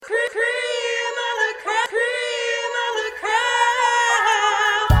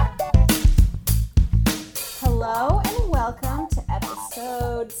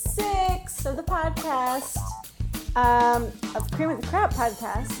of Cream with the Crap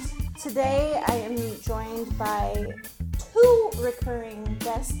podcast. Today I am joined by two recurring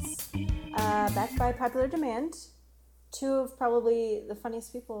guests, backed by popular demand. Two of probably the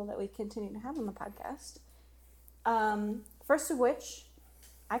funniest people that we continue to have on the podcast. First of which,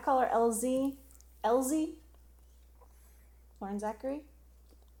 I call her LZ, Lauren Zachary,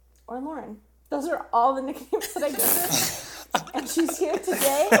 or Lauren. Those are all the nicknames that I give her. And she's here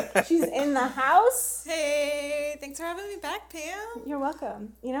today. She's in the house. Hey, thanks for having me back, Pam. You're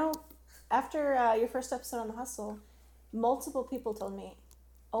welcome. You know, after your first episode on The Hustle, multiple people told me,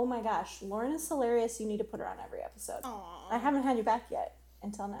 oh my gosh, Lauren is hilarious. You need to put her on every episode. Aww. I haven't had you back yet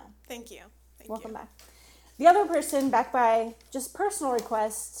until now. Thank you. Welcome back. The other person, back by just personal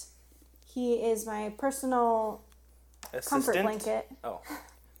request, he is my personal comfort blanket. Oh.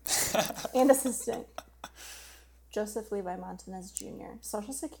 And assistant. Joseph Levi Montanez Jr.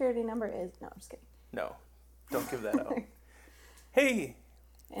 Social security number is... No, I'm just kidding. No, don't give that out. Hey,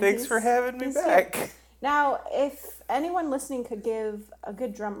 And thanks for having me back. Here. Now, if anyone listening could give a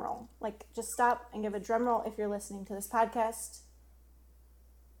good drum roll, like just stop and give a drum roll if you're listening to this podcast,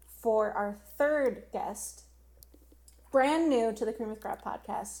 for our third guest, brand new to the Cream with Crap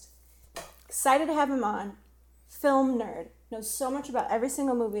podcast, excited to have him on, film nerd, knows so much about every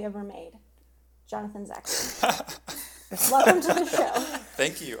single movie ever made, Jonathan Zachary. Welcome to the show.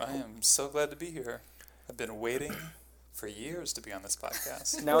 Thank you. I am so glad to be here. I've been waiting for years to be on this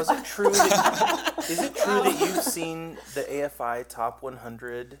podcast. Now, is it true that you've seen the AFI Top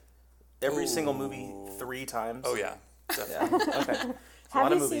 100 every single movie 3 times? Oh, yeah. Definitely. Yeah. Okay.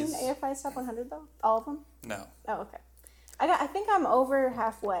 Have you seen AFI's Top 100 though? All of them? No. Oh, okay. I think I'm over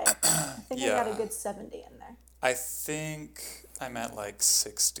halfway. I think I got a good 70 in there. I think I'm at like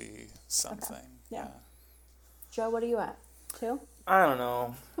 60 something. Okay. Yeah. Joe, what are you at? 2? I don't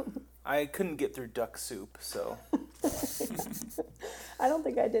know. I couldn't get through Duck Soup, so. I don't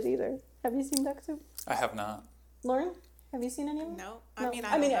think I did either. Have you seen Duck Soup? I have not. Lauren, have you seen any of them? No. I don't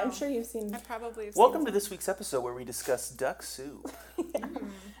mean, know. I'm sure you've seen. I probably have Welcome seen to this week's episode where we discuss Duck Soup.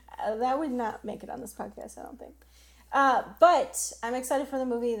 That would not make it on this podcast, I don't think. But I'm excited for the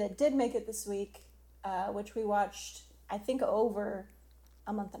movie that did make it this week, which we watched, I think, over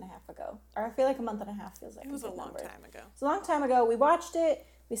a month and a half ago. Or I feel like a month and a half feels like It was a good long number. time ago. It's a long time ago. We watched it.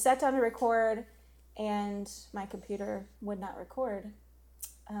 We sat down to record, and my computer would not record.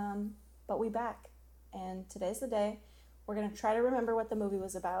 But we back, and today's the day. We're going to try to remember what the movie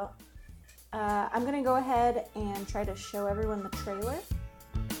was about. I'm going to go ahead and try to show everyone the trailer,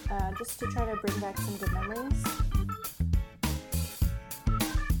 just to try to bring back some good memories.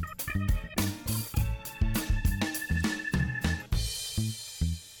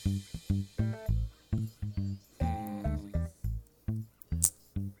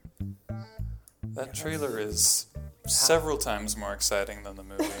 That trailer is several times more exciting than the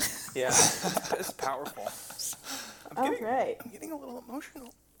movie. Yeah, it's powerful. All right. I'm getting a little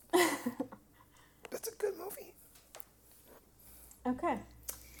emotional. That's a good movie. Okay.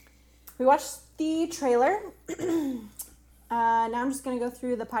 We watched the trailer. Now I'm just going to go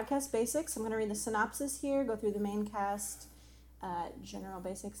through the podcast basics. I'm going to read the synopsis here, go through the main cast, general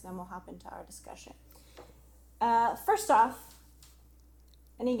basics, then we'll hop into our discussion. First off,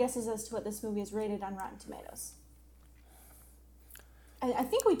 any guesses as to what this movie is rated on Rotten Tomatoes? I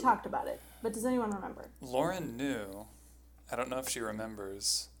think we talked about it, but does anyone remember? Lauren knew. I don't know if she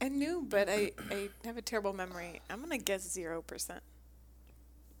remembers. I knew, but I have a terrible memory. I'm going to guess 0%.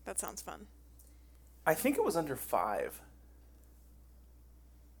 That sounds fun. I think it was under 5.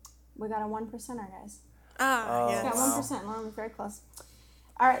 We got a 1%er, guys. Yes. We got 1%. Lauren was very close.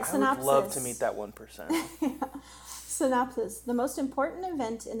 All right, synopsis. I would love to meet that 1%. Synopsis. The most important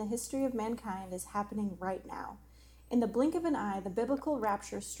event in the history of mankind is happening right now. In the blink of an eye, the biblical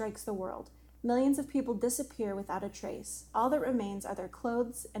rapture strikes the world. Millions of people disappear without a trace. All that remains are their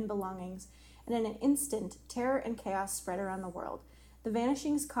clothes and belongings, and in an instant, terror and chaos spread around the world. The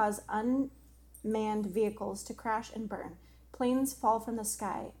vanishings cause unmanned vehicles to crash and burn. Planes fall from the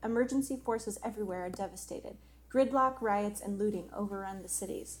sky. Emergency forces everywhere are devastated. Gridlock, riots, and looting overrun the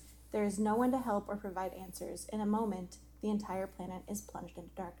cities. There is no one to help or provide answers. In a moment, the entire planet is plunged into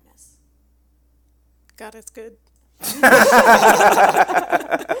darkness. God, it's good.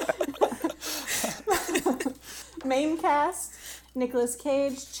 Main cast: Nicolas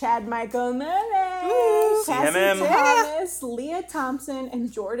Cage, Chad Michael Murray, Cassie CMM. Thomas, Leah Thompson, and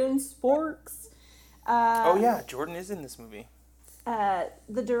Jordan Sparks. Oh yeah, Jordan is in this movie.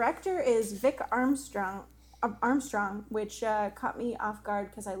 The director is Vic Armstrong, which caught me off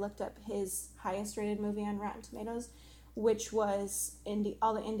guard because I looked up his highest rated movie on Rotten Tomatoes, which was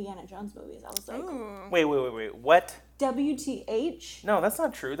all the Indiana Jones movies. I was like, Wait. What? WTH? No, that's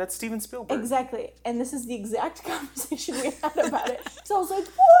not true. That's Steven Spielberg. Exactly. And this is the exact conversation we had about it. So I was like,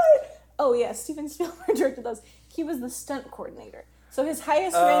 what? Oh, yeah, Steven Spielberg directed those. He was the stunt coordinator. So his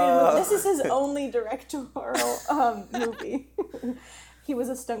highest rated movie, this is his only directorial movie. He was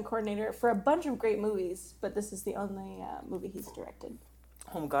a stunt coordinator for a bunch of great movies, but this is the only movie he's directed.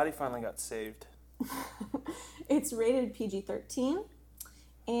 Oh, I'm glad he finally got saved. It's rated PG-13,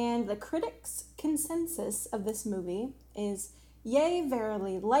 and the critics' consensus of this movie is, "Yea,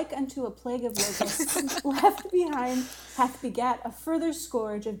 verily, like unto a plague of locusts left behind hath begat a further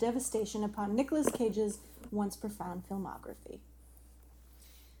scourge of devastation upon Nicolas Cage's once profound filmography."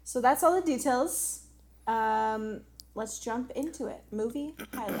 So that's all the details. Let's jump into it. Movie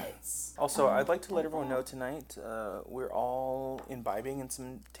highlights. Also, I'd like to let everyone know tonight we're all imbibing in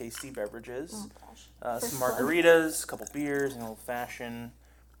some tasty beverages. Oh, gosh. Some margaritas, a couple beers, an old-fashioned.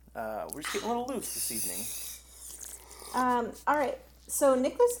 We're just getting a little loose this evening. All right. So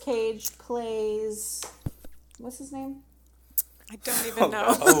Nicolas Cage plays... What's his name? I don't even know.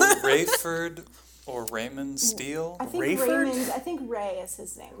 Oh, Rayford or Raymond Steele? I think Rayford? I think Ray is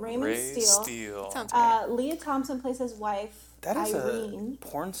his name. Raymond Ray Steele. Steele. Sounds great. Leah Thompson plays his wife, That is Irene. a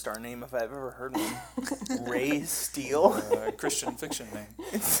porn star name if I've ever heard one. Ray Steele. Christian fiction name.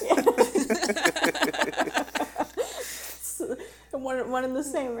 One and the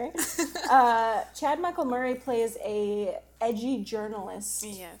same, right? Chad Michael Murray plays a edgy journalist.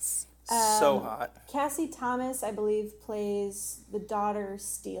 Yes. So hot. Cassie Thomas, I believe, plays the daughter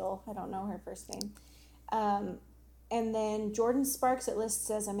Steele. I don't know her first name. And then Jordan Sparks, it lists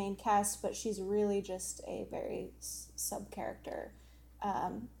as a main cast, but she's really just a very sub-character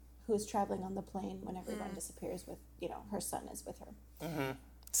who is traveling on the plane when everyone disappears with, her son is with her. Mm-hmm.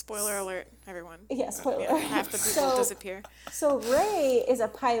 Spoiler alert, everyone. Yeah, spoiler. Yeah, half the people disappear. So Ray is a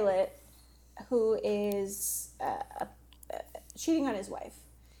pilot who is cheating on his wife.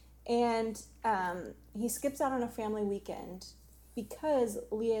 And he skips out on a family weekend because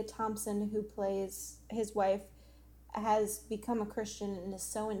Leah Thompson, who plays his wife, has become a Christian and is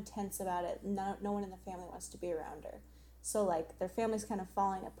so intense about it. No one in the family wants to be around her. So, their family's kind of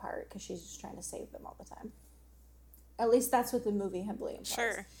falling apart because she's just trying to save them all the time. At least that's what the movie heavily implies.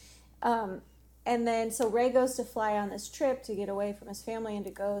 Sure. And then, so Ray goes to fly on this trip to get away from his family and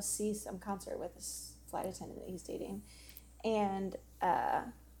to go see some concert with this flight attendant that he's dating. And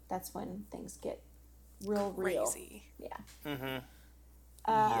that's when things get real. Crazy. Yeah. Mm-hmm.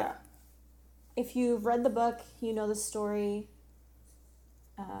 Yeah. If you've read the book, you know the story.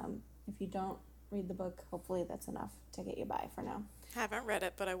 If you don't read the book, hopefully that's enough to get you by for now. Haven't read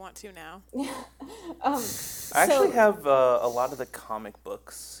it, but I want to now. I actually have a lot of the comic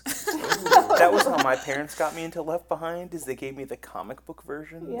books. That was how my parents got me into Left Behind, is they gave me the comic book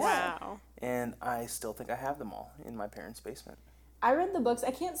versions. Yeah. Wow. And I still think I have them all in my parents' basement. I read the books.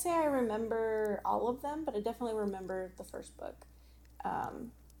 I can't say I remember all of them, but I definitely remember the first book,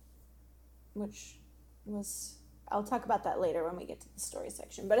 which was... I'll talk about that later when we get to the story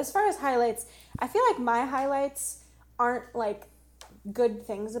section. But as far as highlights, I feel like my highlights aren't, good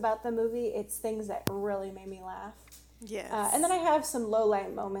things about the movie. It's things that really made me laugh. Yes. And then I have some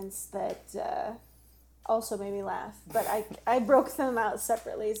low-light moments that also made me laugh. But I broke them out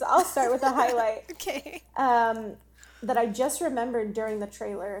separately. So I'll start with a highlight. Okay. That I just remembered during the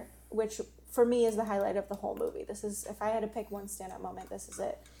trailer, which for me is the highlight of the whole movie. This is, if I had to pick one standout moment, this is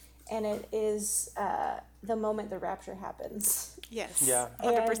it. And it is the moment the rapture happens. Yes. Yeah.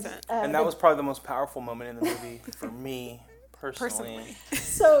 100%. And that was probably the most powerful moment in the movie for me, personally.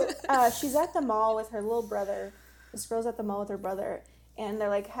 So she's at the mall with her little brother. This girl's at the mall with her brother. And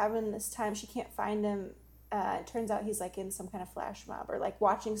they're, having this time. She can't find him. It turns out he's, in some kind of flash mob or,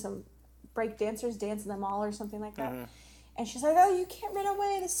 watching some break dancers dance in the mall or something like that. Mm-hmm. And she's like, oh, you can't run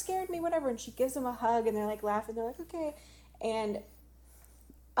away. This scared me, whatever. And she gives him a hug. And they're, laughing. They're like, okay. And...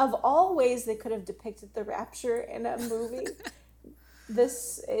 of all ways they could have depicted the rapture in a movie,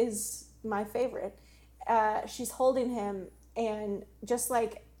 this is my favorite. She's holding him, and just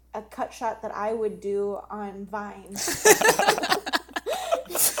like a cut shot that I would do on Vine,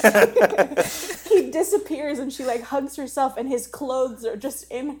 he disappears and she hugs herself, and his clothes are just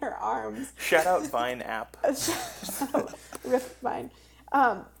in her arms. Shout out Vine app. Rip Vine.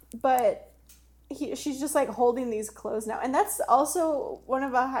 But... she's just holding these clothes now, and that's also one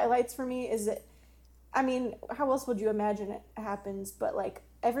of the highlights for me. Is that, how else would you imagine it happens? But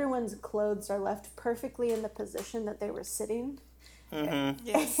everyone's clothes are left perfectly in the position that they were sitting. Mm-hmm.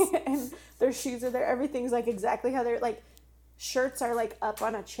 Yes. And their shoes are there. Everything's exactly how they're shirts are up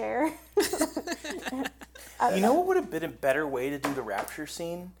on a chair. I don't You know what would have been a better way to do the rapture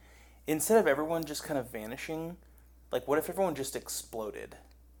scene? Instead of everyone just kind of vanishing, like, what if everyone just exploded?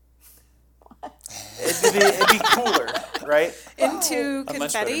 It'd be cooler, right? Into A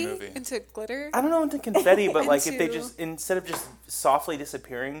much better confetti? movie. Into glitter? I don't know into confetti, but like if they Into- just, instead of just softly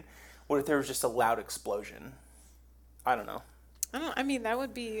disappearing, what if there was just a loud explosion? I don't know. I mean, that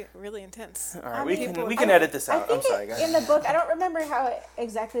would be really intense. All right, I we mean, can edit this I out. I'm think sorry, guys. in the book, I don't remember how it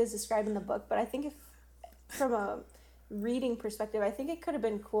exactly is described in the book, but I think if from a reading perspective, I think it could have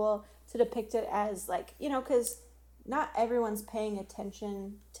been cool to depict it as like, because not everyone's paying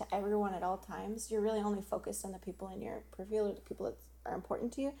attention to everyone at all times. You're really only focused on the people in your peripheral or the people that are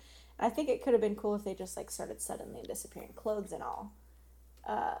important to you. And I think it could have been cool if they just like started suddenly disappearing, clothes and all,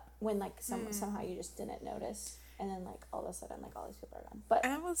 when like somehow you just didn't notice. And then, like, all of a sudden, like, all these people are gone. But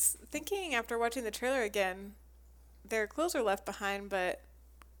I was thinking after watching the trailer again, their clothes are left behind, but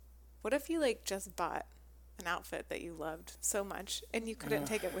what if you, like, just bought an outfit that you loved so much and you couldn't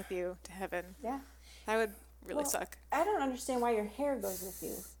take it with you to heaven? yeah, That would really Well, suck. I don't understand why your hair goes with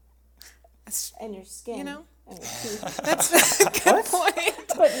you That's, and your skin, You know? and your teeth, that's a good point.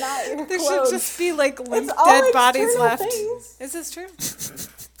 but not your There clothes. should just be, like, limp It's all dead bodies external left. things. Is this true?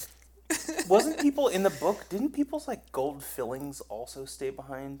 Wasn't people in the book? Didn't people's like gold fillings also stay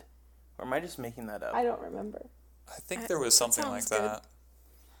behind? Or am I just making that up? I don't remember. I think there was something like sounds good. that.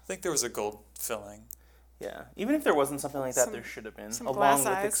 I think there was a gold filling. Yeah, even if there wasn't something like that, Some- there should have been, some along glass with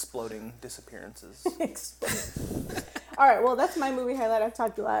eyes. exploding disappearances. All right, well, that's my movie highlight. I've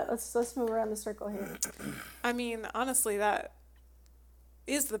talked a lot. Let's move around the circle here. I mean, honestly, that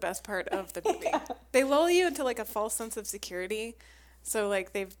is the best part of the movie. They lull you into, like, a false sense of security. So,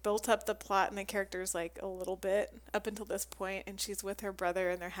 like, they've built up the plot and the characters, like, a little bit up until this point, and she's with her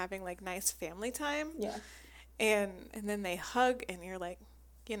brother, and they're having, like, nice family time. Yeah. And then they hug, and you're, like,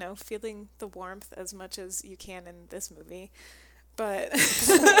 feeling the warmth as much as you can in this movie. But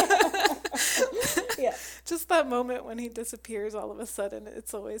Yeah. just that moment when he disappears all of a sudden,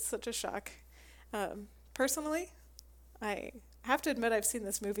 it's always such a shock. Personally, I have to admit I've seen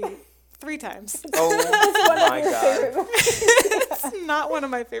this movie 3 times. Oh my Your god. favorite movie. It's not one of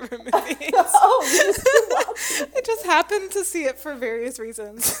my favorite movies. Oh, you just I just happened to see it for various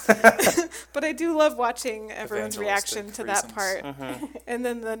reasons. But I do love watching everyone's reaction to that Evangelistic part. Mm-hmm. And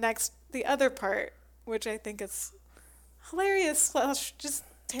then the other part, which I think is hilarious / just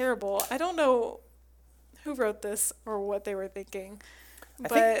terrible. I don't know who wrote this or what they were thinking. I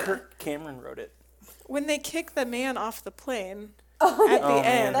But think Kirk Cameron wrote it. when they kick the man off the plane Oh, at yeah. the Oh, man.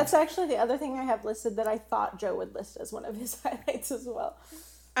 end, That's actually the other thing I have listed that I thought Joe would list as one of his highlights as well.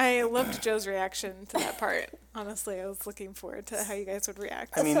 I loved Joe's reaction to that part. Honestly, I was looking forward to how you guys would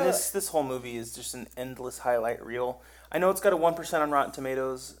react. I mean, So- this whole movie is just an endless highlight reel. I know it's got a 1% on Rotten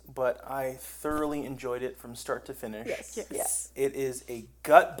Tomatoes, but I thoroughly enjoyed it from start to finish. Yes. Yes. It is a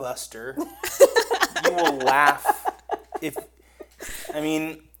gut buster. You will laugh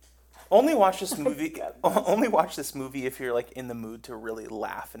only watch this movie. Only watch this movie if you're like in the mood to really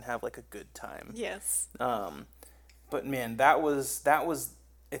laugh and have like a good time. Yes. But man, that was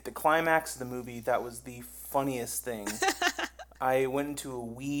at the climax of the movie. That was the funniest thing. I went into a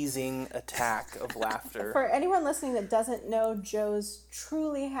wheezing attack of laughter. For anyone listening that doesn't know Joe's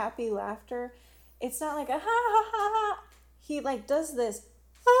truly happy laughter, it's not like a ha ha ha ha. He like does this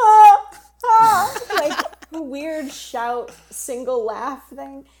ha ha like weird shout single laugh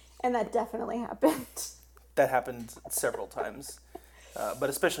thing, and that definitely happened. That happened several times, but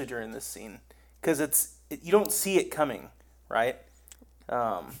especially during this scene, because you don't see it coming, right?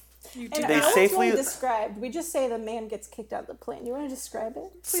 You And They how it's safely- really described. We just say the man gets kicked out of the plane. Do you want to describe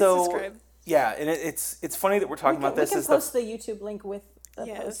it? So describe. yeah, and it's funny that we're talking about this. We can As post the YouTube link with the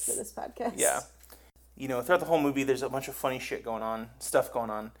Yes. post for this podcast. Yeah. Throughout the whole movie, there's a bunch of funny stuff going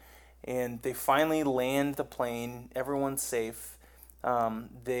on. And they finally land the plane. Everyone's safe.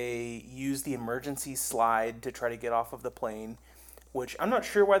 They use the emergency slide to try to get off of the plane, which I'm not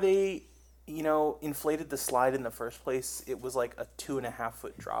sure why they, inflated the slide in the first place. It was like a 2.5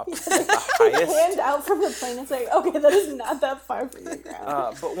 foot drop at the highest. Hand out from the plane. It's like, okay, that is not that far from the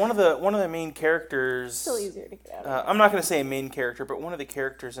ground. But one of the main characters. Still easier to get out of. I'm not going to say a main character, but one of the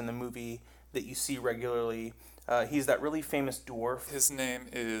characters in the movie that you see regularly. He's that really famous dwarf. His name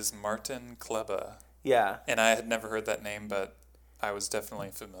is Martin Kleba, Yeah. and I had never heard that name, but I was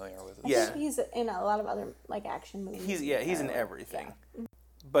definitely familiar with it. I Yeah. think he's in a lot of other like action movies. He's in everything.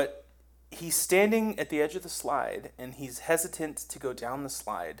 But he's standing at the edge of the slide and he's hesitant to go down the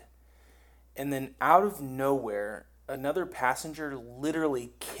slide. And then out of nowhere, another passenger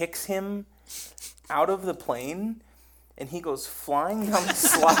literally kicks him out of the plane and he goes flying down the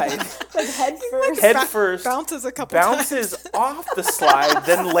slide, Like head first. head first, Bounces a couple times. bounces off the slide,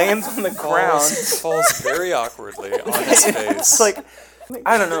 then lands on the ground. Falls very awkwardly on his face. It's like,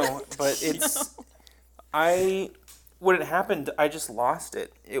 I don't know, but when it happened, I just lost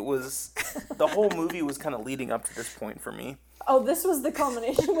it. It was, the whole movie was kind of leading up to this point for me. Oh, this was the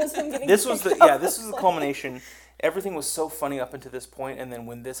culmination. Was him getting This was kicked off this was the culmination. Everything was so funny up until this point, and then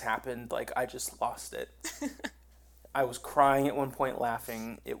when this happened, like, I just lost it. I was crying at one point,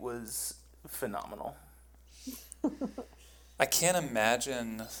 laughing. It was phenomenal. I can't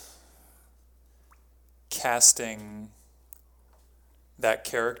imagine casting that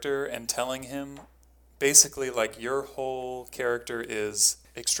character and telling him basically like your whole character is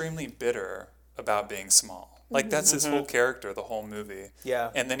extremely bitter about being small. Like that's his whole character, the whole movie.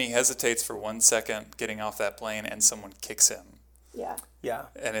 Yeah. And then he hesitates for 1 second getting off that plane and someone kicks him. Yeah. Yeah.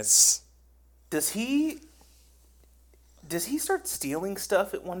 And it's Does he start stealing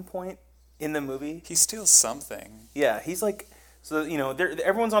stuff at one point in the movie? he steals something. Yeah, he's like, so,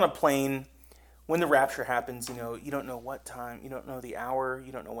 everyone's on a plane. When the rapture happens, you don't know what time, you don't know the hour,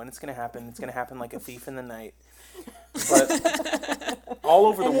 you don't know when it's going to happen. It's going to happen like a thief in the night. But all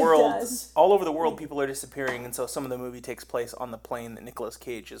over And the it world, does. people are disappearing, and so some of the movie takes place on the plane that Nicolas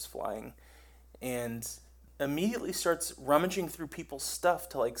Cage is flying, and immediately starts rummaging through people's stuff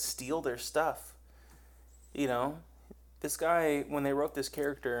to like steal their stuff. This guy, when they wrote this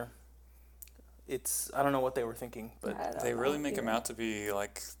character, I don't know what they were thinking, but I don't They really know make him either. out to be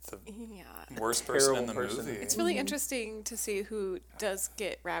like the Yeah. worst person in the terrible person. movie. It's really interesting to see who does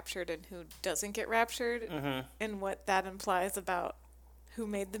get raptured and who doesn't get raptured, and what that implies about who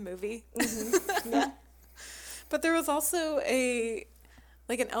made the movie. Yeah. But there was also an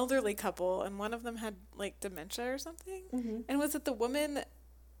elderly couple, and one of them had like dementia or something. And was it the woman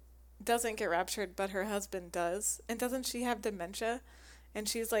doesn't get raptured, but her husband does? And doesn't she have dementia? And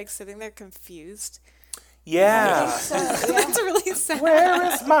she's like sitting there confused. yeah. So, yeah. That's really sad. Where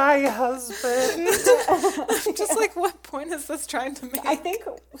is my husband? Just like, what point is this trying to make? I think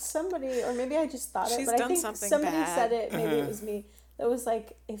somebody, or maybe I just thought it, She's but I done think something somebody bad. said it, maybe it was me, that was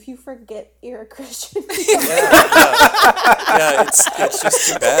like, if you forget you're a Christian. Yeah, it's just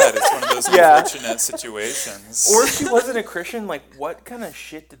too bad. It's one of those Yeah. unfortunate situations. Or if she wasn't a Christian, like, what kind of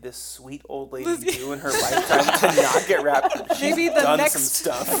shit did this sweet old lady do in her lifetime to not get raptured? She's Maybe the done next some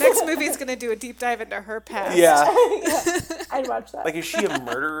stuff. The next movie is going to do a deep dive into her past. Yeah. I'd watch that. Like, is she a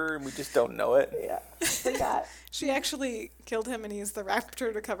murderer and we just don't know it? Yeah. Forgot. She actually killed him and used the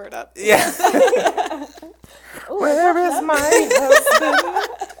raptor to cover it up. Yeah. Ooh, Where is my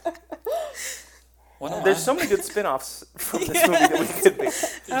husband? One of There's my- so many good spin-offs from this movie that we could make.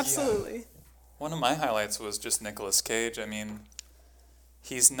 Absolutely. One of my highlights was just Nicolas Cage. I mean,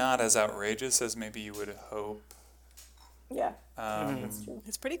 he's not as outrageous as maybe you would hope. Yeah. Um,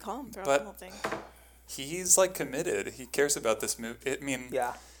 It's pretty calm throughout But- the whole thing. He's like committed. He cares about this movie. I mean,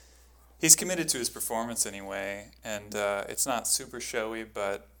 Yeah. he's committed to his performance anyway, and it's not super showy,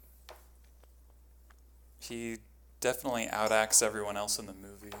 but he definitely outacts everyone else in the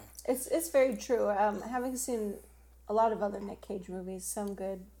movie. It's very true. Having seen a lot of other Nick Cage movies, some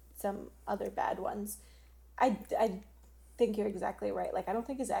good, some other bad ones, I think you're exactly right. Like, I don't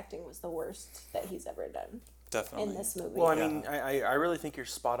think his acting was the worst that he's ever done Definitely. in this movie. Well, I mean, I really think you're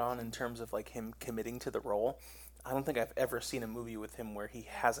spot on in terms of, like, him committing to the role. I don't think I've ever seen a movie with him where he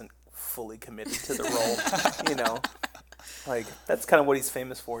hasn't fully committed to the role, Like, that's kind of what he's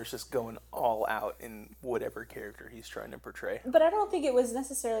famous for, is just going all out in whatever character he's trying to portray. But I don't think it was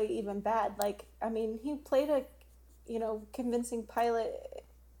necessarily even bad. Like, I mean, he played a, convincing pilot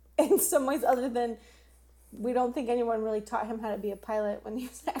in some ways, other than we don't think anyone really taught him how to be a pilot when he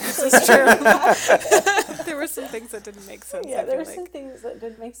was actually There were some things that didn't make sense. Yeah, I there were feel some like. things that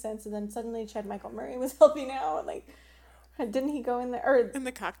didn't make sense, and then suddenly Chad Michael Murray was helping out, and like, didn't he go in there, or In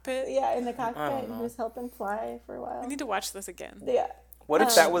the cockpit. yeah, in the I cockpit, don't and know. he was helping fly for a I while. need to watch this again. Yeah, What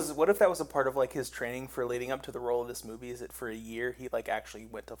if that was a part of, like, his training for leading up to the role of this movie? Is it for a year he, like, actually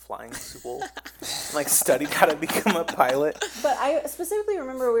went to flying school, like, studied how to become a pilot? but I specifically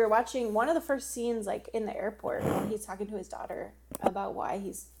remember we were watching one of the first scenes, like in the airport, when he's talking to his daughter about why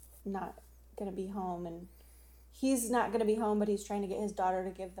he's not gonna be home, and he's not gonna be home, but he's trying to get his daughter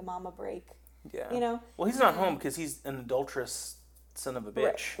to give the mom a break. Yeah. Well, he's not home because he's an adulterous son of a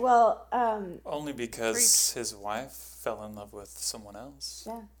bitch. Well, Only because his wife fell in love with someone else.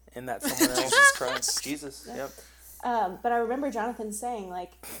 yeah. And that someone else, Jesus Christ. Jesus. Yep. But I remember Jonathan saying,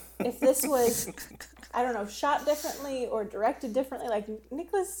 like, if this was, I don't know, shot differently or directed differently, like,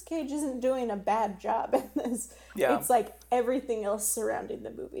 Nicolas Cage isn't doing a bad job in this. Yeah. It's like everything else surrounding the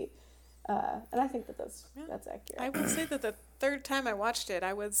movie. And I think that's accurate. I will say that the third time I watched it,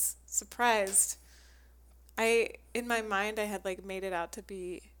 I was surprised. In my mind, I had like made it out to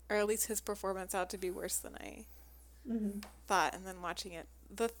be, or at least his performance out to be worse than I thought. And then watching it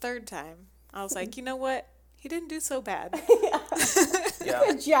the third time, I was like, you know what? He didn't do so bad. Yeah.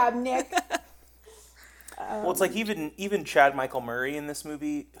 Good job, Nick. Well, it's like even Chad Michael Murray in this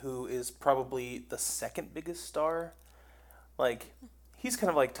movie, who is probably the second biggest star, like he's kind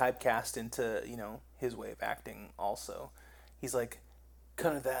of like typecast into, you know, his way of acting also. He's like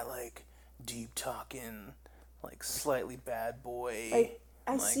kind of that like deep talking, like slightly bad boy. Like,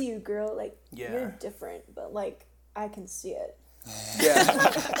 I like, see you, girl. Like, Yeah. you're different, but like, I can see it.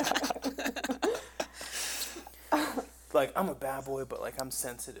 Yeah. Like, I'm a bad boy, but like I'm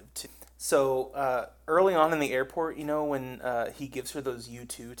sensitive too. So early on in the airport, you know, when he gives her those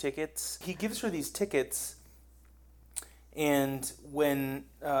U2 tickets, he gives her these tickets, and when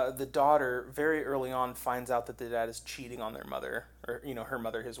the daughter very early on finds out that the dad is cheating on their mother, or you know, her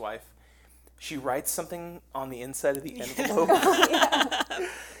mother, his wife, she writes something on the inside of the envelope.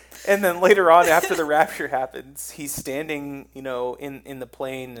 And then later on, after the rapture happens, he's standing, you know, in the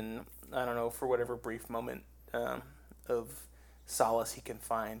plane, and I don't know, for whatever brief moment of solace he can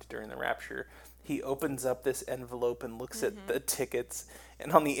find during the rapture, he opens up this envelope and looks at the tickets,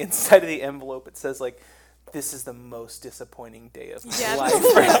 and on the inside of the envelope it says like, "This is the most disappointing day of my life."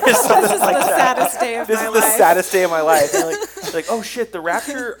 Or something like The that. saddest day of This my is the life. saddest day of my life. And like, oh shit, the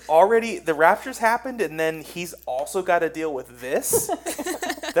rapture's happened, and then he's also got to deal with this.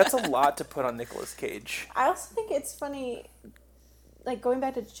 That's a lot to put on Nicolas Cage. I also think it's funny, like going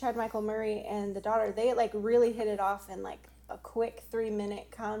back to Chad Michael Murray and the daughter, they like really hit it off in like a quick 3-minute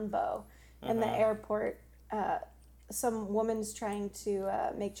convo in the airport. Some woman's trying to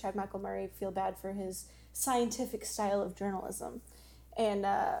make Chad Michael Murray feel bad for his scientific style of journalism and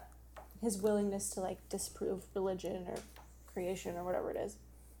his willingness to like disprove religion or creation or whatever it is,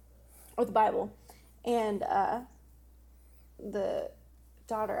 or the Bible. And the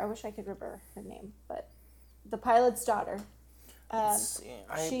daughter, I wish I could remember her name, but the pilot's daughter, Let's see.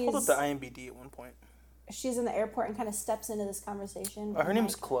 I pulled up the IMDb at one point. she's in the airport and kind of steps into this conversation. Her and,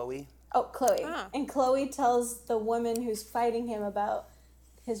 name's like, Chloe. Oh, Chloe. Ah. And Chloe tells the woman who's fighting him about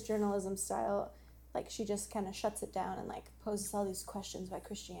his journalism style, like, she just kind of shuts it down and, like, poses all these questions why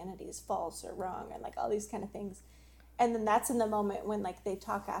Christianity is false or wrong and, like, all these kind of things. And then that's in the moment when, like, they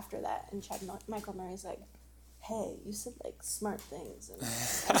talk after that and Chad Michael Murray's like, hey, you said, like, smart things.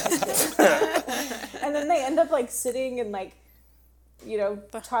 And then they end up, like, sitting and, like, you know,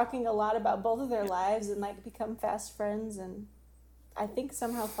 talking a lot about both of their lives and, like, become fast friends and I think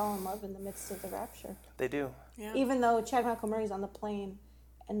somehow fall in love in the midst of the rapture. They do. Yeah. Even though Chad Michael Murray's on the plane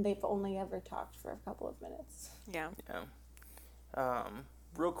and they've only ever talked for a couple of minutes. Yeah. Yeah.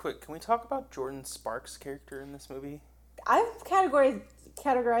 Real quick, can we talk about Jordan Sparks' character in this movie? I've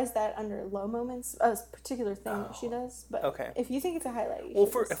categorized that under low moments, a particular thing that she does. But Okay. if you think it's a highlight, you Well,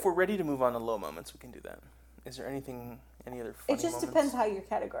 should list if we're ready to move on to low moments, we can do that. Is there any other funny it just moments? depends how you're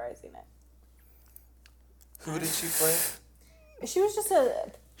categorizing it. Who did she play? She was just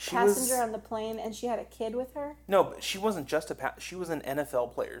a She passenger was- on the plane and she had a kid with her. No, but she wasn't just she was an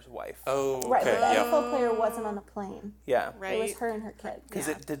NFL player's wife. Oh, okay, Right, but the yeah. NFL player wasn't on the plane. Yeah. Right. It was her and her kid. Because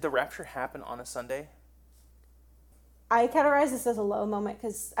Yeah. did the rapture happen on a Sunday? I categorize this as a low moment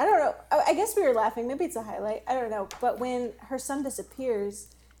because, I don't know, I guess we were laughing. Maybe it's a highlight. I don't know. But when her son disappears,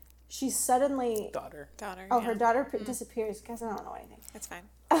 she suddenly... Daughter. Daughter. Oh, yeah. her daughter disappears. Guys, I don't know anything. It's fine.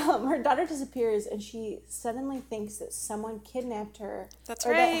 Her daughter disappears and she suddenly thinks that someone kidnapped her. That's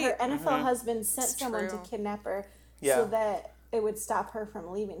or right. that her NFL husband sent It's someone true. to kidnap her Yeah. so that it would stop her from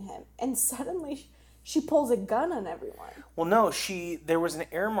leaving him. And suddenly she pulls a gun on everyone. Well, no, there was an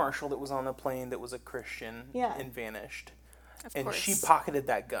air marshal that was on the plane that was a Christian Yeah. and vanished. Of And course. she pocketed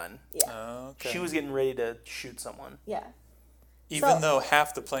that gun. Yeah. Okay. She was getting ready to shoot someone. Yeah. Even So- though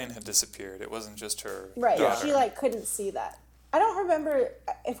half the plane had disappeared, it wasn't just her Right. daughter. She like couldn't see that. I don't remember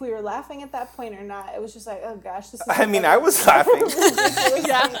if we were laughing at that point or not. It was just like, oh gosh, this is I mean, I was laughing.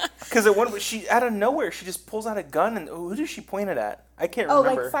 Yeah. Because she out of nowhere, she just pulls out a gun and who does she point it at? I can't Oh,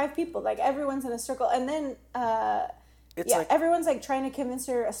 remember. like 5 people. Like everyone's in a circle. And then It's yeah, like everyone's like trying to convince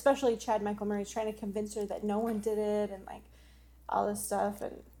her, especially Chad Michael Murray's trying to convince her that no one did it and like all this stuff.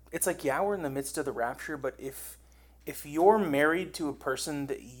 And it's like, yeah, we're in the midst of the rapture, but if you're married to a person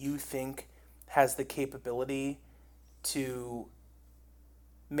that you think has the capability to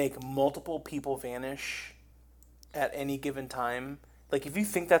make multiple people vanish at any given time, like if you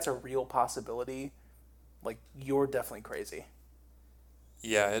think that's a real possibility, like you're definitely crazy.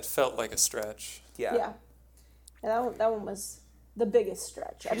 Yeah, it felt like a stretch. Yeah. yeah. That one was the biggest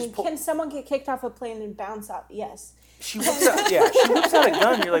stretch. I mean, can someone get kicked off a plane and bounce up? Yes. She whips out, she whips out a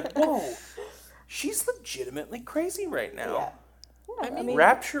gun. You're like, whoa, she's legitimately crazy right now. Yeah. I mean,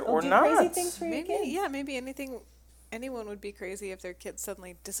 rapture or do not? crazy things for your Maybe, kids. yeah, maybe anyone would be crazy if their kid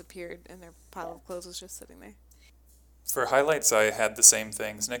suddenly disappeared and their pile of clothes was just sitting there. For highlights, I had the same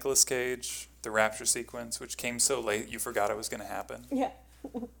things. Nicolas Cage, the rapture sequence, which came so late you forgot it was going to happen. Yeah.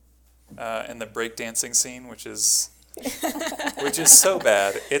 And the breakdancing scene, which is so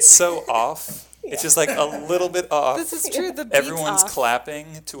bad. It's so off. It's just like a little bit off. This is true. The beat's Everyone's off.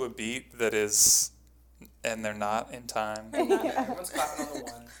 clapping to a beat that is, and they're not in time. Everyone's clapping on the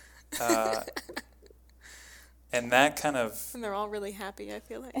one. And that kind of, And they're all really happy, I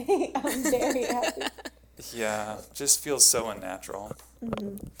feel like. I'm very happy. yeah, just feels so unnatural.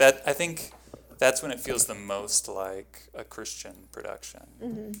 Mm-hmm. That, I think, that's when it feels the most like a Christian production.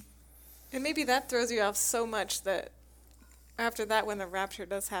 Mm-hmm. And maybe that throws you off so much that after that, when the rapture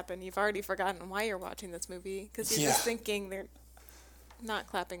does happen, you've already forgotten why you're watching this movie because you're just thinking they're not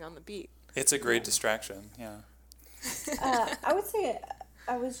clapping on the beat. It's a great distraction, yeah. I would say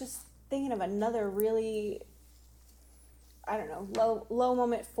I was just thinking of another really, I don't know, low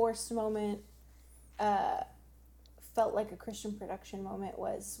moment, forced moment, felt like a Christian production moment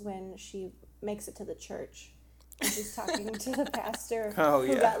was when she makes it to the church and she's talking to the pastor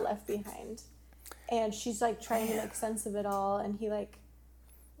who got left behind. And she's like trying to make sense of it all, and he like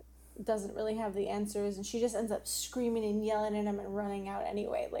doesn't really have the answers, and she just ends up screaming and yelling at him and running out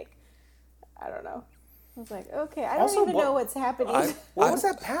anyway. Like, I don't know. I was like, okay, I don't even know what's happening. What was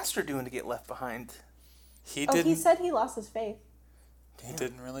that pastor doing to get left behind? He he said he lost his faith. He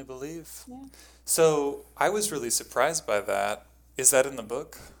didn't really believe. Yeah. So I was really surprised by that. Is that in the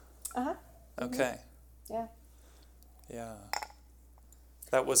book? Uh-huh. Okay. Yeah. Yeah.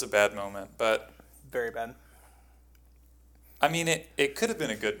 That was a bad moment, but Very bad. I mean, it could have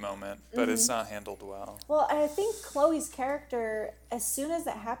been a good moment, but it's not handled well. Well, I think Chloe's character, as soon as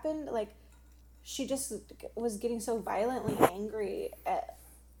it happened, like, she just was getting so violently angry at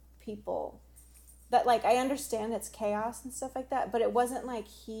people that, like, I understand it's chaos and stuff like that, but it wasn't like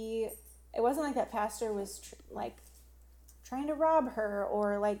that pastor was trying to rob her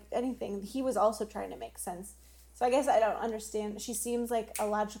or like anything. He was also trying to make sense. So I guess I don't understand. She seems like a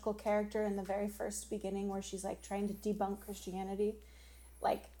logical character in the very first beginning where she's like trying to debunk Christianity,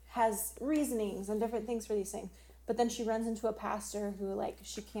 like has reasonings and different things for these things. But then she runs into a pastor who like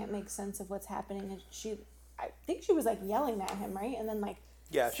she can't make sense of what's happening, and I think she was like yelling at him, right? And then like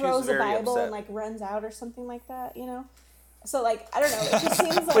throws a Bible and like runs out or something like that, you know? So like I don't know. It just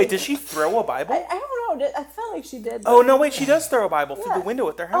seems like Wait, did she throw a Bible? I don't know. I felt like she did. Oh no! Wait, she does throw a Bible through the window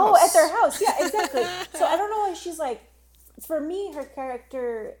at their house. Oh, at their house. Yeah, exactly. So I don't know why she's like. For me, her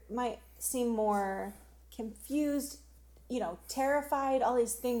character might seem more confused, you know, terrified, all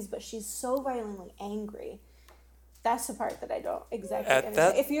these things, but she's so violently angry. That's the part that I don't exactly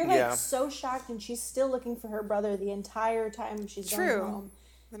understand. If you're like so shocked and she's still looking for her brother the entire time she's going home,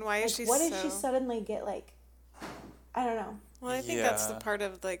 then why is she? What did she suddenly get like? I don't know. Well, I think that's the part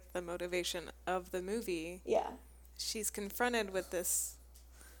of like the motivation of the movie. Yeah. She's confronted with this,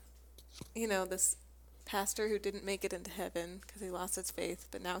 you know, this pastor who didn't make it into heaven because he lost his faith,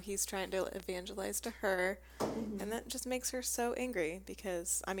 but now he's trying to evangelize to her, and that just makes her so angry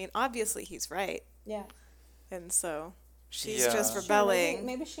because, I mean, obviously he's right. Yeah. And so she's just rebelling.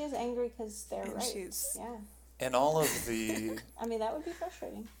 Maybe she is angry because they're right. And all of the... I mean, that would be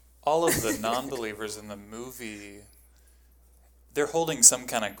frustrating. All of the non-believers in the movie, they're holding some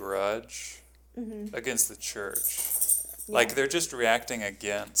kind of grudge against the church. Yeah. Like, they're just reacting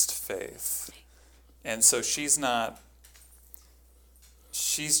against faith. And so she's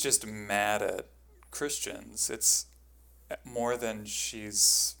just mad at Christians. It's more than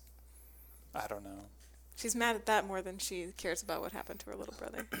she's, I don't know. She's mad at that more than she cares about what happened to her little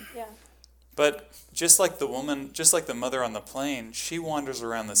brother. Yeah. But just like the mother on the plane, she wanders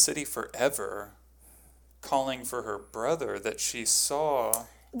around the city forever calling for her brother that she saw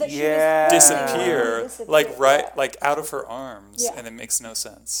disappear, like out of her arms, and it makes no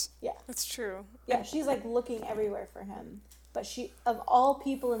sense. Yeah, that's true. Yeah, she's like looking everywhere for him, but she, of all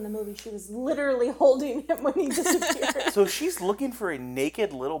people in the movie, she was literally holding him when he disappeared. So she's looking for a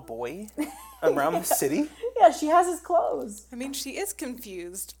naked little boy around the city? Yeah, she has his clothes. I mean, she is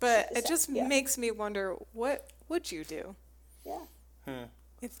confused, but it just makes me wonder, what would you do? Yeah.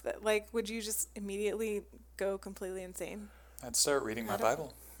 If would you just immediately go completely insane? I'd start reading my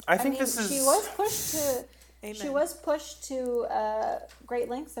Bible. I mean, this is... She was pushed to... Amen. She was pushed to great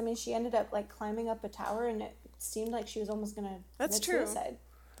lengths. I mean, she ended up like climbing up a tower, and it seemed like she was almost going to commit suicide.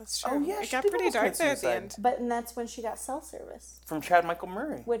 That's true. Oh, yeah, it she got did pretty almost dark commit there at the suicide. end. But and that's when she got cell service, From Chad Michael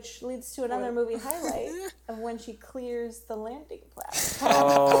Murray. which leads to another movie highlight of when she clears the landing platform.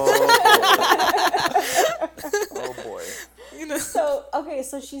 Oh, boy. Oh, boy. You know. So, okay,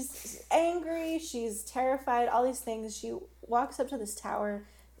 so she's angry, she's terrified, all these things. She walks up to this tower,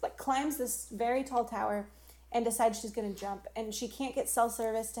 like climbs this very tall tower, and decides she's going to jump. And she can't get cell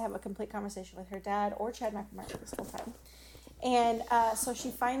service to have a complete conversation with her dad or Chad McNamara this whole time. And so she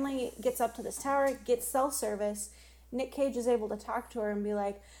finally gets up to this tower, gets cell service. Nick Cage is able to talk to her and be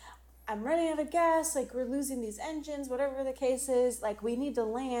like, I'm running out of gas, like we're losing these engines, whatever the case is, like we need to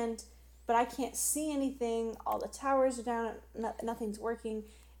land, but I can't see anything, all the towers are down, nothing's working,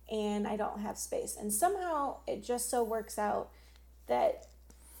 and I don't have space. And somehow it just so works out that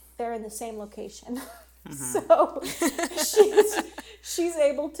they're in the same location. So she's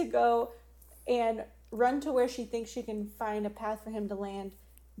able to go and run to where she thinks she can find a path for him to land,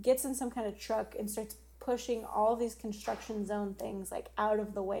 gets in some kind of truck and starts pushing all these construction zone things like out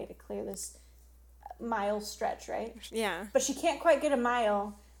of the way to clear this mile stretch, right? Yeah. But she can't quite get a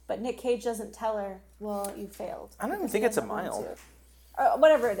mile, but Nick Cage doesn't tell her, well, you failed. I don't even Because think he it's a doesn't want mile. to.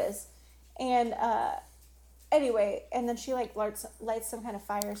 Whatever it is. And anyway, and then she like lights some kind of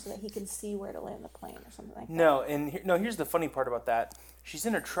fire so that he can see where to land the plane or something like that. No, and here's the funny part about that. She's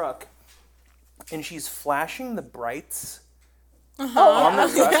in her truck, and she's flashing the brights on the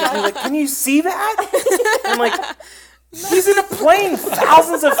truck. And you're like, can you see that? I'm like, he's in a plane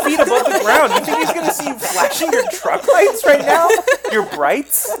thousands of feet above the ground. You think he's going to see you flashing your truck lights right now? Your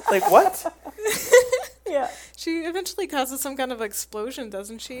brights? Like, what? Yeah, She eventually causes some kind of explosion,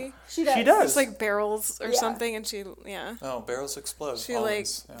 doesn't she? she does. She does. It's like barrels or Yeah. something, and she, yeah. Oh, barrels explode. She,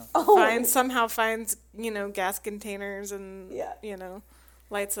 always. Yeah. Oh, Somehow finds, gas containers and, Yeah.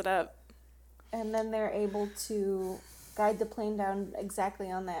 Lights it up. And then they're able to guide the plane down exactly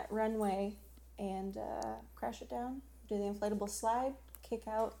on that runway and crash it down, do the inflatable slide, kick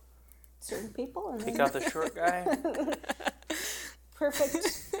out certain people, and Pick then out the short guy.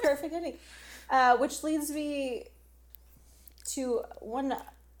 perfect ending. Which leads me to one,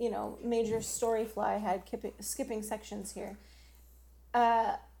 major story flaw I had skipping sections here.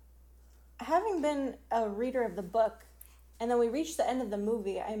 Having been a reader of the book, and then we reached the end of the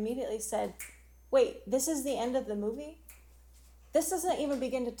movie, I immediately said, wait, this is the end of the movie? This doesn't even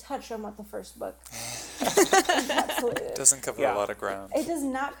begin to touch on what the first book encapsulated. Doesn't cover Yeah. a lot of ground. It does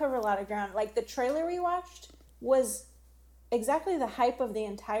not cover a lot of ground. Like, the trailer we watched was exactly the hype of the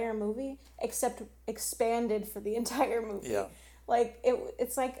entire movie, except expanded for the entire movie. Yeah. Like,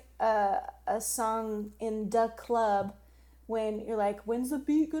 it's like a song in the club when you're like, when's the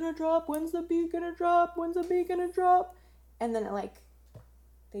beat gonna drop? When's the beat gonna drop? When's the beat gonna drop? And then,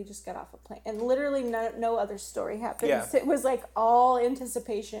 they just got off a plane. And literally no other story happens. Yeah. It was, all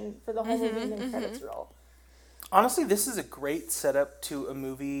anticipation for the whole movie and then credits roll. Honestly, this is a great setup to a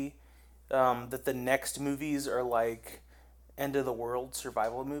movie that the next movies are like end of the world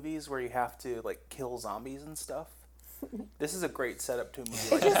survival movies where you have to kill zombies and stuff. This is a great setup to a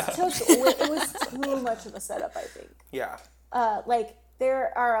movie like It that. just it was too much of a setup, I think. Yeah.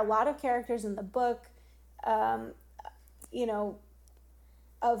 There are a lot of characters in the book,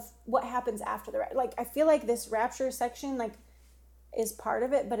 of what happens after the I feel like this rapture section is part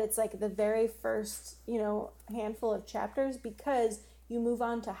of it, but it's the very first handful of chapters because you move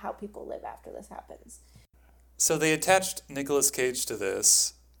on to how people live after this happens. So they attached Nicolas Cage to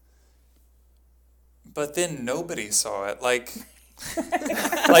this, but then nobody saw it.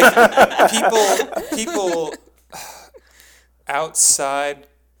 People outside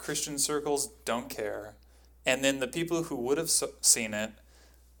Christian circles don't care, and then the people who would have seen it,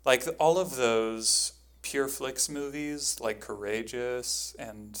 all of those Pure Flix movies, like Courageous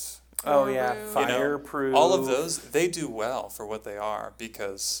and Oh yeah, You know, Fireproof. all of those, they do well for what they are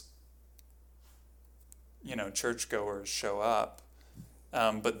because churchgoers show up,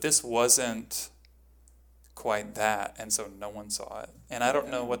 but this wasn't quite that, and so no one saw it. And I don't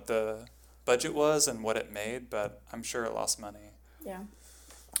know what the budget was and what it made, but I'm sure it lost money. Yeah.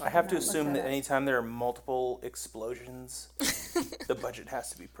 I have to Not look assume that that up. anytime there are multiple explosions, the budget has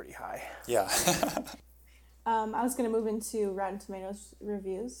to be pretty high. Yeah. I was going to move into Rotten Tomatoes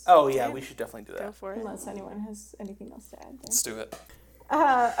reviews, Oh yeah, we should definitely do Go that. for it. unless anyone has anything else to add there. Let's do it.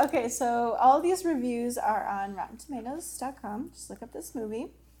 Okay, so all of these reviews are on RottenTomatoes.com. Just look up this movie.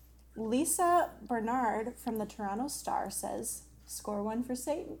 Lisa Bernard from the Toronto Star says, "Score one for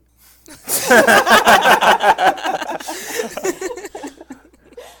Satan."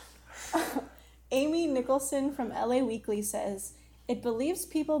 Amy Nicholson from LA Weekly says, "It believes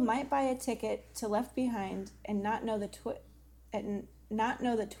people might buy a ticket to Left Behind and not know the not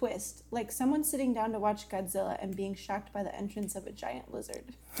know the twist, like someone sitting down to watch Godzilla and being shocked by the entrance of a giant lizard.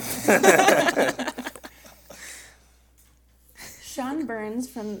 Sean Burns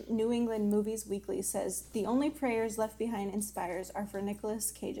from New England Movies Weekly says, the only prayers Left Behind inspires are for Nicolas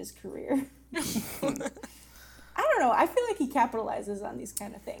Cage's career. I don't know. I feel like he capitalizes on these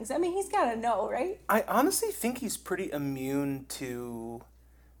kind of things. I mean, he's got to know, right? I honestly think he's pretty immune to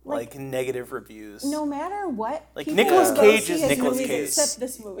like negative reviews. No matter what. Like people Nicolas will go Cage see is his Nicolas movies Cage. Except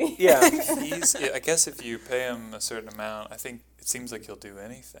this movie. Yeah. I guess if you pay him a certain amount, I think it seems like he'll do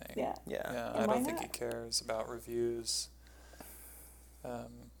anything. Yeah. Yeah. Yeah, And I why don't think he not? cares about reviews.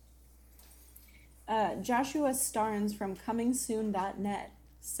 Joshua Starnes from ComingSoon.net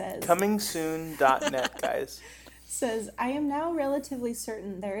says, ComingSoon.net, guys. I am now relatively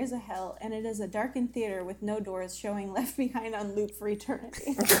certain there is a hell, and it is a darkened theater with no doors showing Left Behind on loop for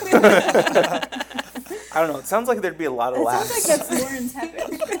eternity. I don't know. It sounds like there'd be a lot of It laughs. sounds like that's Lauren's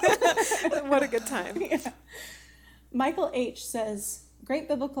heaven. What a good time. Michael H. says, great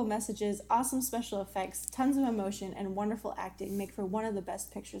biblical messages, awesome special effects, tons of emotion, and wonderful acting make for one of the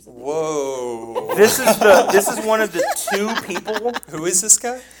best pictures of the year. Whoa. This is one of the two people. Who is this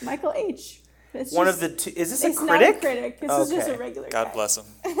guy? Michael H. It's One just- of the two. Is this a It's critic? not a critic. This is just a Okay. regular God guy. bless him.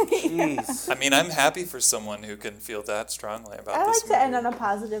 Jeez. I mean, I'm happy for someone who can feel that strongly about I this like to end movie. on a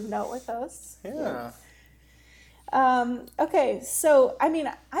positive note with those. Yeah. Okay, so I mean,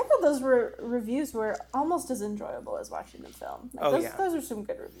 I thought those reviews were almost as enjoyable as watching the film. Like, Oh, those, yeah. those are some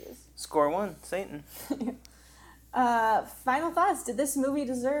good reviews. Score one, Satan. Final thoughts: did this movie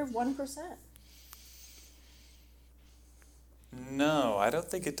deserve 1%? No, I don't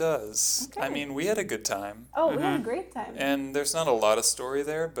think it does. I Okay. mean, we had a good time. Oh, we had a great time. And there's not a lot of story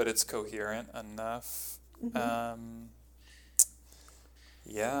there, but it's coherent enough.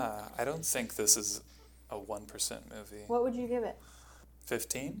 Yeah, I don't think this is a 1% movie. What would you give it?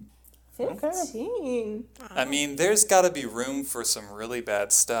 15? 15. I mean, there's got to be room for some really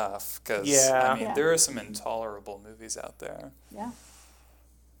bad stuff, because, Yeah. I mean, Yeah. there are some intolerable movies out there. Yeah.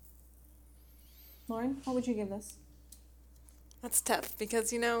 Lauren, what would you give this? That's tough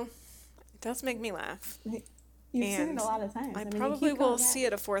because, it does make me laugh. You've seen it And a lot of times. I mean, you probably keep will going back. see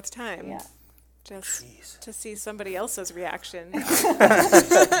it a fourth time. Yeah. Just Jeez. to see somebody else's reaction.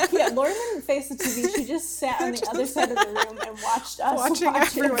 Yeah, Lauren didn't face the TV. She just sat on the other side of the room and watched us Watching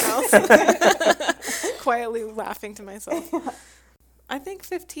watch it. everyone else. Quietly laughing to myself. I think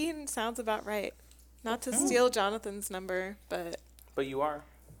 15 sounds about right. Not to steal Jonathan's number, but But you are.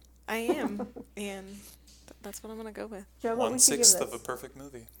 I am. And that's what I'm going to go with. Joe, what would you give this? 1/6 of a perfect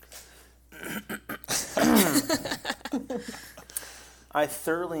movie. I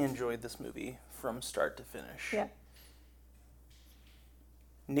thoroughly enjoyed this movie from start to finish. Yeah.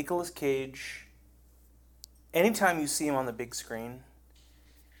 Nicolas Cage, anytime you see him on the big screen,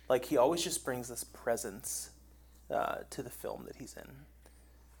 like he always just brings this presence to the film that he's in.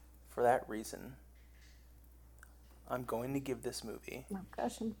 For that reason, I'm going to give this movie Oh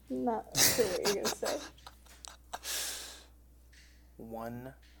gosh, I'm not sure what you're gonna say.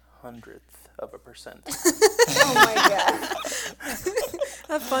 1/100%. Oh my god,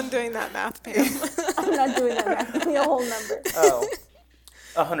 Have fun doing that math, Pam. I'm not doing that math. Give me a whole number. Oh,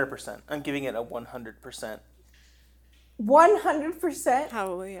 100%. I'm giving it a 100% 100%.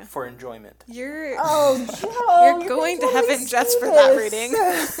 Hallelujah. for enjoyment. You're Oh, Joe, You're going to totally heaven just see for that this. reading.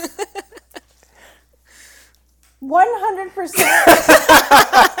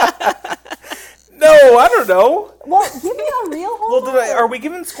 100%. No, I don't know. Well, give me a real whole Well, number. are we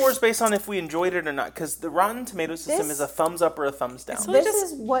giving scores based on if we enjoyed it or not? Because the Rotten Tomato system This- is a thumbs up or a thumbs down. So- This just-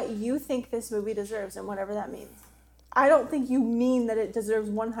 is what you think this movie deserves, and whatever that means. I don't think you mean that it deserves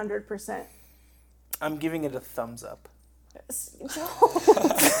 100%. I'm giving it a thumbs up.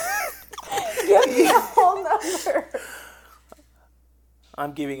 Give me a whole number.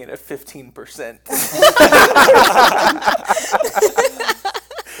 I'm giving it a 15%.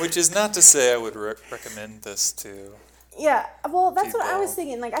 Which is not to say I would recommend this to. Yeah, well, that's what I was People.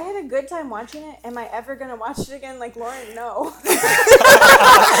 thinking. Like, I had a good time watching it. Am I ever going to watch it again? Like, Lauren, no.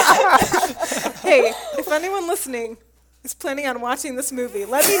 Hey, if anyone listening is planning on watching this movie,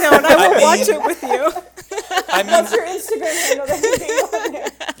 let me know and I will watch it with you. I What's mean, your Instagram handle that you can get on there?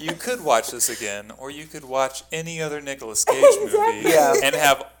 you could watch this again, or you could watch any other Nicolas Cage movie Yeah. and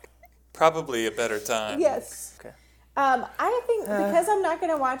have probably a better time. Yes. Okay. I think because I'm not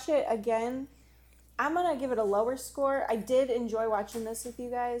going to watch it again, I'm going to give it a lower score. I did enjoy watching this with you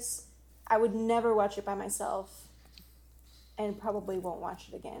guys. I would never watch it by myself and probably won't watch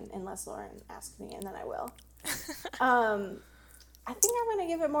it again unless Lauren asks me, and then I will. I think I'm going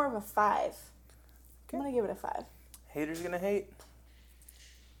to give it more of a 5. I'm going to give it a 5. Haters gonna hate.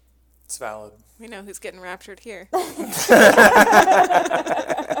 It's valid. We know who's getting raptured here.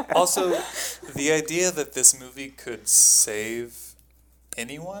 Also, the idea that this movie could save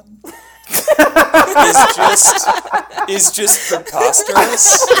anyone is just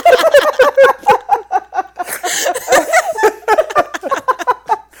preposterous.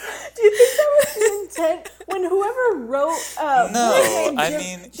 Do you think that was the intent when whoever wrote? No, I Jim,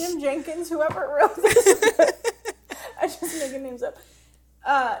 mean- Jim Jenkins, whoever wrote this. I'm just making names up.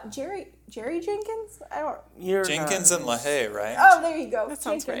 Jerry Jenkins? I don't. You're Jenkins not- and LaHaye, right? Oh, there you go. That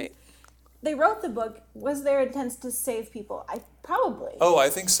sounds Jenkins. right. They wrote the book. Was their intent to save people? Probably. Oh, I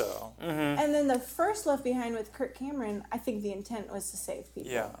think so. And then the first Left Behind with Kirk Cameron, I think the intent was to save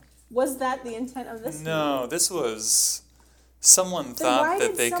people. Yeah. Was that the intent of this? No, movie? this was someone why thought that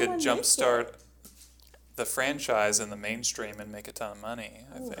did they could someone make jumpstart the franchise in the mainstream and make a ton of money,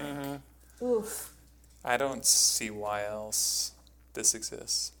 I think. Oof. I don't see why else this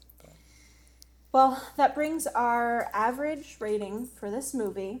exists. Well, that brings our average rating for this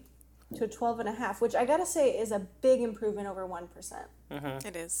movie to a 12.5, which I gotta say is a big improvement over 1%.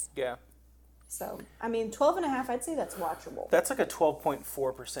 It is. Yeah. So, I mean, 12.5, I'd say that's watchable. That's like a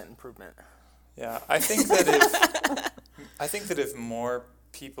 12.4% improvement. Yeah, I think that if more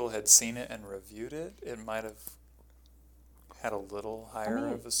people had seen it and reviewed it, it might have had a little higher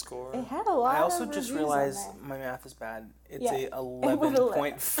of a score. It had a lot I also of just reviews realized on there. my math is bad. It's Yeah, a it was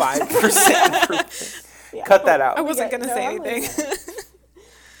 11.5% improvement. Yeah. Cut that out. I wasn't Yeah, going to no, say I'm anything.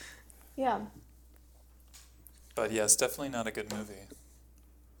 Yeah. But yes, definitely not a good movie.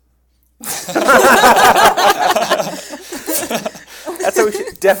 That's how we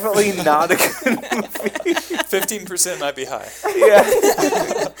should, definitely not a good movie. 15% might be high. Yeah.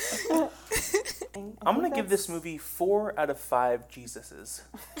 I'm going to give this movie 4 out of 5 Jesuses.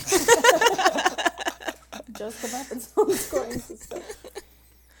 Just come up and some scoring system.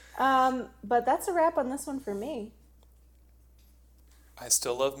 But that's a wrap on this one for me. I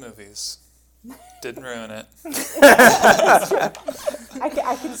still love movies. Didn't ruin it. I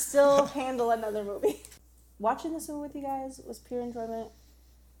can still handle another movie. Watching this movie with you guys was pure enjoyment.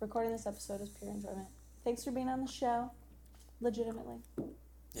 Recording this episode was pure enjoyment. Thanks for being on the show. Legitimately.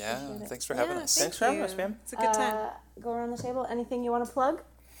 Yeah, Appreciate it. thanks for having Yeah, us. Thanks for having us, man. It's a good time. Go around the table. Anything you want to plug?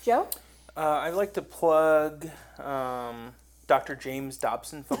 Joe? I'd like to plug Dr. James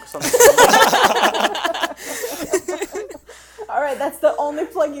Dobson, Focus on the All right, that's the only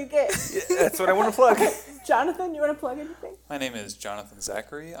plug you get. Yeah, that's what I want to plug. Jonathan, you want to plug anything? My name is Jonathan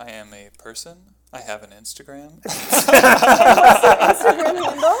Zachary. I am a person. I have an Instagram. Instagram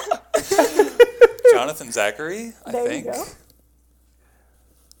handle? Jonathan Zachary, I There think. you go.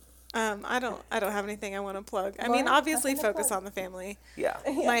 I don't have anything I want to plug. I Well, mean, obviously nothing to focus plug. on the family. Yeah.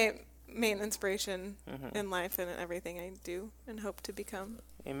 My main inspiration in life and in everything I do and hope to become.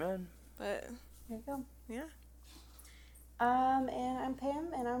 Amen. But There you go. yeah. And I'm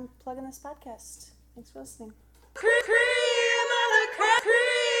Pam, and I'm plugging this podcast. Thanks for listening.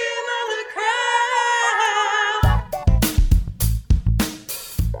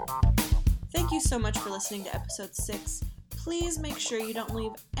 Thank you so much for listening to episode 6. Please make sure you don't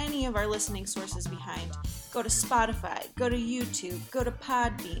leave any of our listening sources behind. Go to Spotify, go to YouTube, go to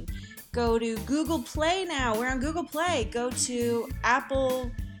Podbean, go to Google Play now. We're on Google Play. Go to Apple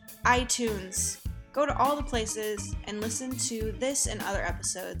iTunes. Go to all the places and listen to this and other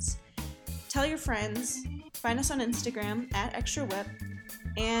episodes. Tell your friends. Find us on Instagram at ExtraWhip.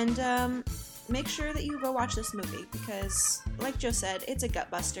 And make sure that you go watch this movie because, like Joe said, it's a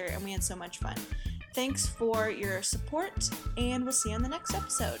gutbuster and we had so much fun. Thanks for your support, and we'll see you on the next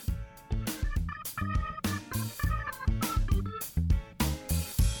episode.